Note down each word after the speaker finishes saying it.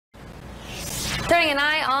Turning an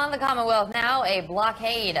eye on the Commonwealth now, a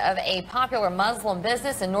blockade of a popular Muslim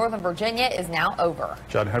business in Northern Virginia is now over.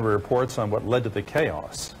 Judd Henry reports on what led to the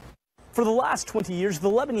chaos. For the last 20 years, the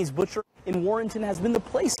Lebanese butcher in Warrenton has been the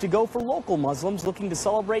place to go for local Muslims looking to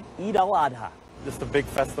celebrate Eid al-Adha. Just a big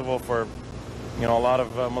festival for, a lot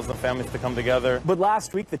of Muslim families to come together. But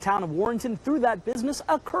last week, the town of Warrenton threw that business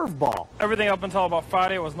a curveball. Everything up until about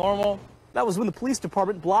Friday was normal. That was when the police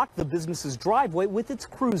department blocked the business's driveway with its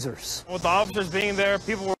cruisers. With the officers being there,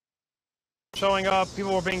 people were showing up,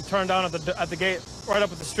 people were being turned down at the gate, right up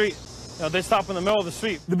at the street. They stop in the middle of the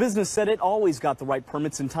street. The business said it always got the right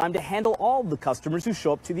permits in time to handle all the customers who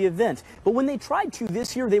show up to the event. But when they tried to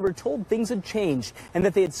this year, they were told things had changed and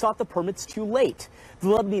that they had sought the permits too late. The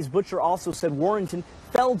Lebanese butcher also said Warrenton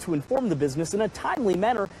failed to inform the business in a timely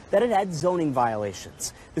manner that it had zoning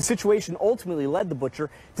violations. The situation ultimately led the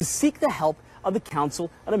butcher to seek the help of the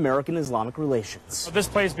Council on American Islamic Relations. This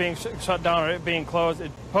place being shut down or it being closed,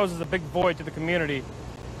 it poses a big void to the community,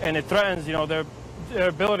 and it threatens, their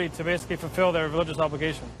ability to basically fulfill their religious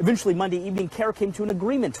obligation. Eventually, Monday evening, CAIR came to an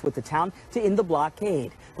agreement with the town to end the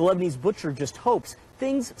blockade. The Lebanese butcher just hopes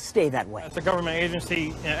things stay that way. It's a government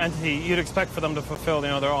agency, entity, you'd expect for them to fulfill,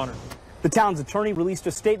 their honor. The town's attorney released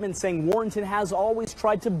a statement saying Warrenton has always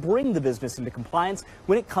tried to bring the business into compliance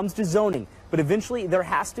when it comes to zoning, but eventually there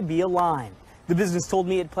has to be a line. The business told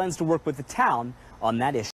me it plans to work with the town on that issue.